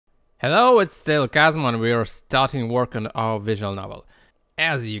Hello, it's still Kosmo and we are starting work on our visual novel.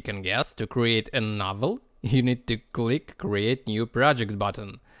 As you can guess, to create a novel, you need to click Create New Project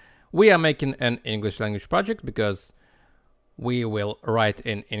button. We are making an English language project because we will write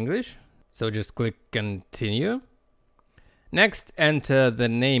in English, so just click Continue. Next, enter the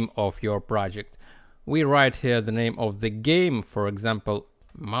name of your project. We write here the name of the game, for example,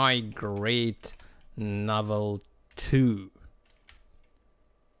 My Great Novel 2.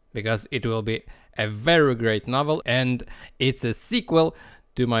 Because it will be a very great novel and it's a sequel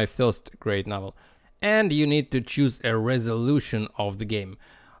to my first great novel. And you need to choose a resolution of the game.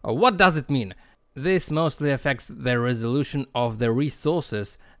 What does it mean? This mostly affects the resolution of the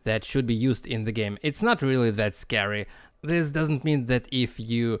resources that should be used in the game. It's not really that scary. This doesn't mean that if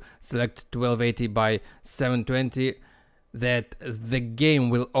you select 1280 by 720 that the game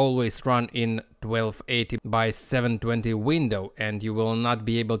will always run in 1280 by 720 window and you will not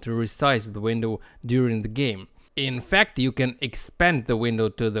be able to resize the window during the game. In fact, you can expand the window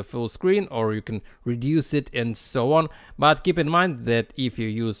to the full screen or you can reduce it and so on, but keep in mind that if you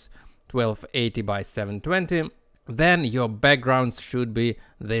use 1280 by 720 then your backgrounds should be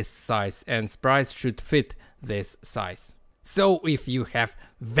this size and sprites should fit this size. So if you have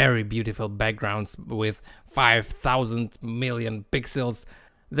very beautiful backgrounds with 5,000 million pixels,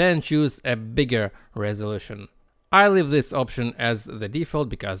 then choose a bigger resolution. I leave this option as the default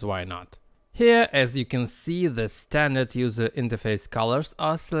because why not? Here, as you can see, the standard user interface colors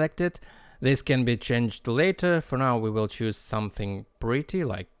are selected. This can be changed later. For now, we will choose something pretty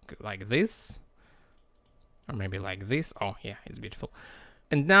like this. Or maybe like this. Oh yeah, it's beautiful.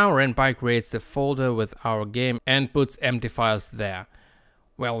 And now RenPy creates a folder with our game and puts empty files there.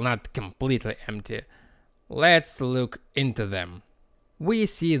 Well, not completely empty. Let's look into them. We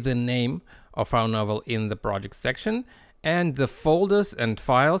see the name of our novel in the project section and the folders and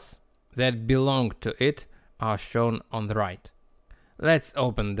files that belong to it are shown on the right. Let's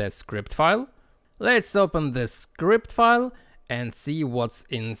open the script file. Let's open the script file and see what's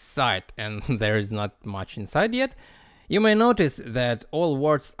inside. And there is not much inside yet. You may notice that all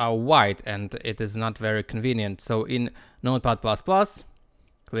words are white and it is not very convenient. So in Notepad++,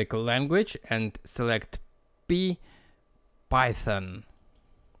 click Language and select Python.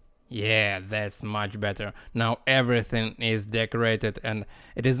 Yeah, that's much better. Now everything is decorated and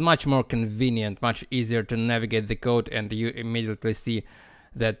it is much more convenient, much easier to navigate the code, and you immediately see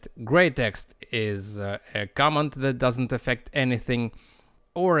that gray text is a comment that doesn't affect anything.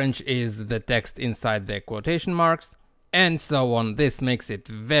 Orange is the text inside the quotation marks. And so on. This makes it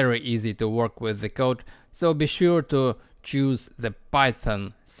very easy to work with the code, so be sure to choose the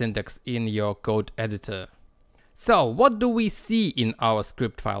Python syntax in your code editor. So what do we see in our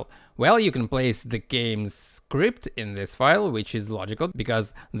script file? Well, you can place the game's script in this file, which is logical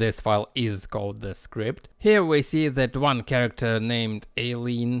because this file is called the script. Here we see that one character named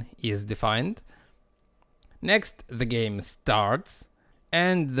Aileen is defined. Next, the game starts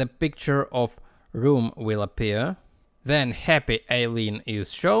and the picture of room will appear. Then Happy Aileen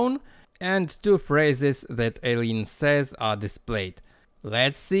is shown, and two phrases that Aileen says are displayed.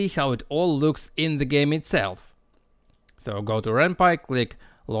 Let's see how it all looks in the game itself. So go to RenPy, click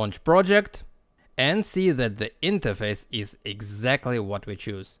Launch Project, and see that the interface is exactly what we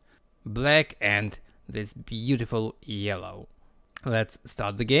choose. Black and this beautiful yellow. Let's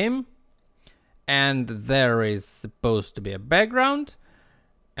start the game. And there is supposed to be a background.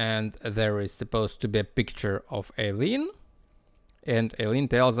 And there is supposed to be a picture of Aileen. And Aileen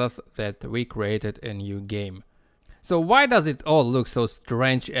tells us that we created a new game. So why does it all look so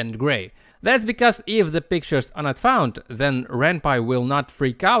strange and gray? That's because if the pictures are not found, then RenPy will not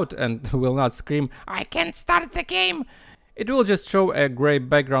freak out and will not scream, "I can't start the game!" It will just show a gray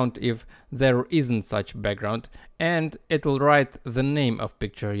background if there isn't such background, and it'll write the name of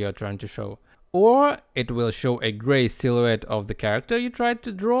picture you're trying to show. Or it will show a gray silhouette of the character you tried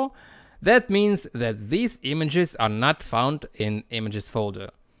to draw. That means that these images are not found in images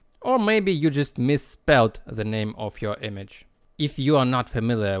folder. Or maybe you just misspelled the name of your image. If you are not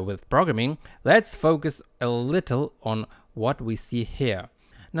familiar with programming, let's focus a little on what we see here.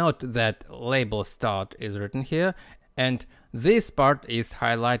 Note that label start is written here and this part is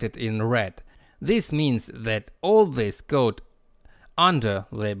highlighted in red. This means that all this code under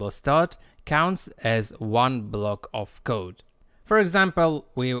label start counts as one block of code. For example,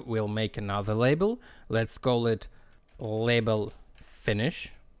 we will make another label. Let's call it label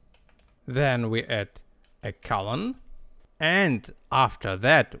finish. Then we add a colon. And after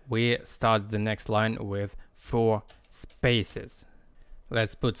that, we start the next line with 4 spaces.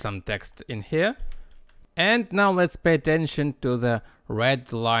 Let's put some text in here. And now let's pay attention to the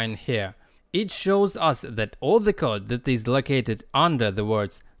red line here. It shows us that all the code that is located under the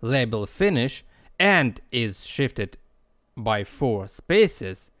words label finish and is shifted by 4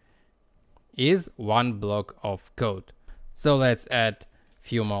 spaces is one block of code. So let's add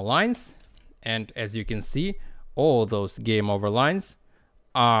few more lines, and as you can see, all those game over lines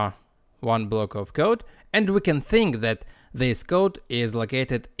are one block of code, and we can think that this code is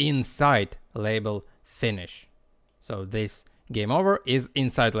located inside label finish. So this game over is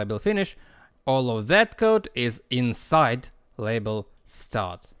inside label finish. All of that code is inside label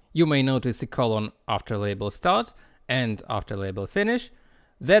start. You may notice a colon after label start and after label finish.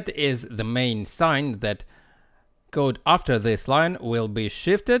 That is the main sign that code after this line will be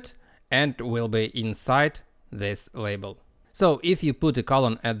shifted and will be inside this label. So if you put a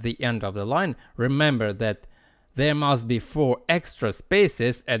colon at the end of the line, remember that there must be 4 extra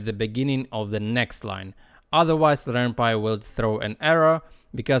spaces at the beginning of the next line. Otherwise, RenPy will throw an error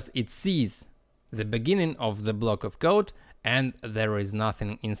because it sees the beginning of the block of code and there is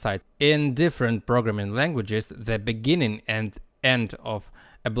nothing inside. In different programming languages, the beginning and end of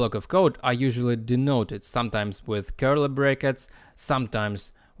a block of code are usually denoted, sometimes with curly brackets,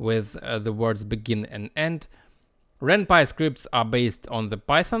 sometimes with the words begin and end. RenPy scripts are based on the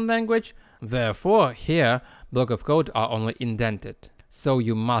Python language, therefore here block of code are only indented. So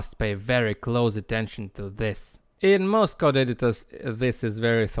you must pay very close attention to this. In most code editors this is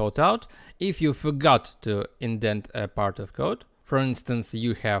very thought out. If you forgot to indent a part of code, for instance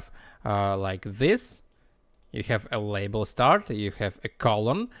you have like this, you have a label start, you have a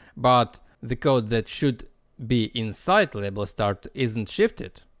colon, but the code that should be inside label start isn't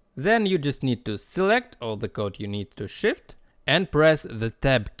shifted. Then you just need to select all the code you need to shift and press the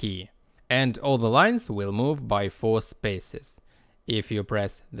tab key, and all the lines will move by 4 spaces. If you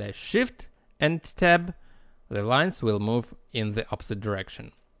press the shift and tab, the lines will move in the opposite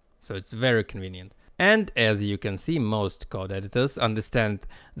direction. So it's very convenient. And as you can see, most code editors understand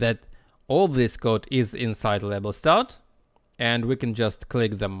that all this code is inside label start, and we can just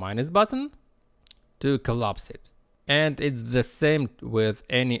click the minus button to collapse it. And it's the same with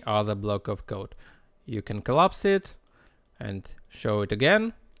any other block of code. You can collapse it and show it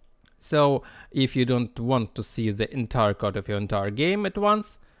again. So if you don't want to see the entire code of your entire game at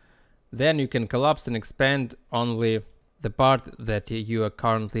once, then you can collapse and expand only the part that you are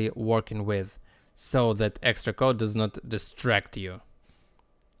currently working with, so that extra code does not distract you.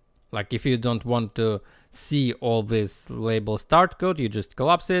 Like if you don't want to see all this label start code, you just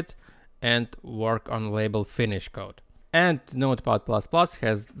collapse it and work on label finish code. And Notepad++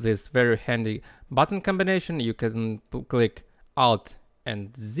 has this very handy button combination. You can click Alt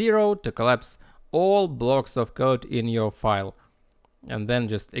and 0 to collapse all blocks of code in your file, and then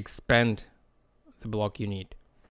just expand the block you need.